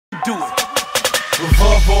do it.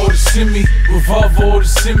 Revolve all the semi, revolve all the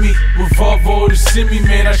semi, revolve all the semi,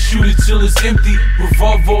 man, I shoot it till it's empty.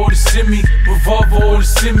 Revolve all the semi, revolve all the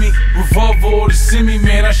semi, revolve all the semi,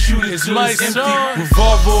 man, I shoot it till it's empty.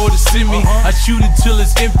 Revolve all the semi, I shoot it till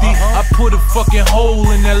it's empty. I put a fucking hole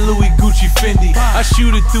in that Louis Gucci Fendi. I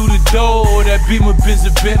shoot it through the door, or that Beamer Benz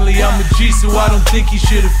or Bentley. I'm a G, so I don't think he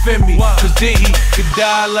should offend me, cause then he could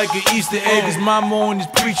die like an Easter egg. His mama on his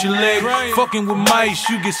preacher leg. Fucking with mice,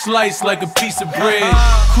 you get sliced like a piece of bread.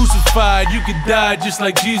 Crucified, you could die just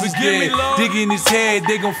like Jesus did. Digging his head,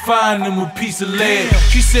 they gon' find him a piece of lead.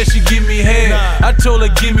 She said she give me head, I told her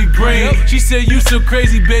give me brain. She said you so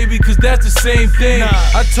crazy baby, cause that's the same thing.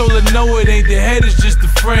 I told her no it ain't, the head is just the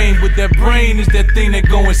frame, but that brain is that thing that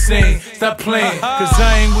go insane. Stop playing, cause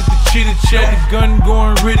I ain't with the chitter chat. The gun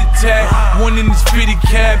going rit-a-tat. One in this fitty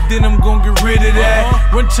cap, then I'm gon' get rid of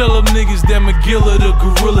that. Run tell them niggas that McGilla the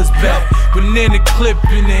gorilla's back. Banana clip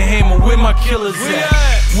in the hammer, where my killers at?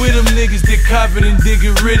 With them niggas that cop it and they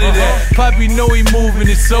get rid of that. Poppy know he moving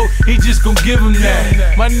it, so he just gon' give him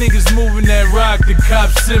that. My niggas moving that rock, the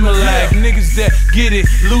cops Similac. Niggas that get it,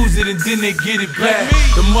 lose it, and then they get it back.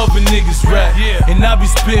 The mother niggas rap, and I be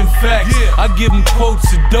spitting facts. I give them quotes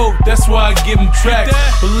of dope, that's why I give them tracks.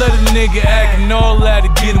 But let a nigga act and all that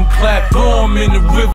to get him clapped. Throw him in the river.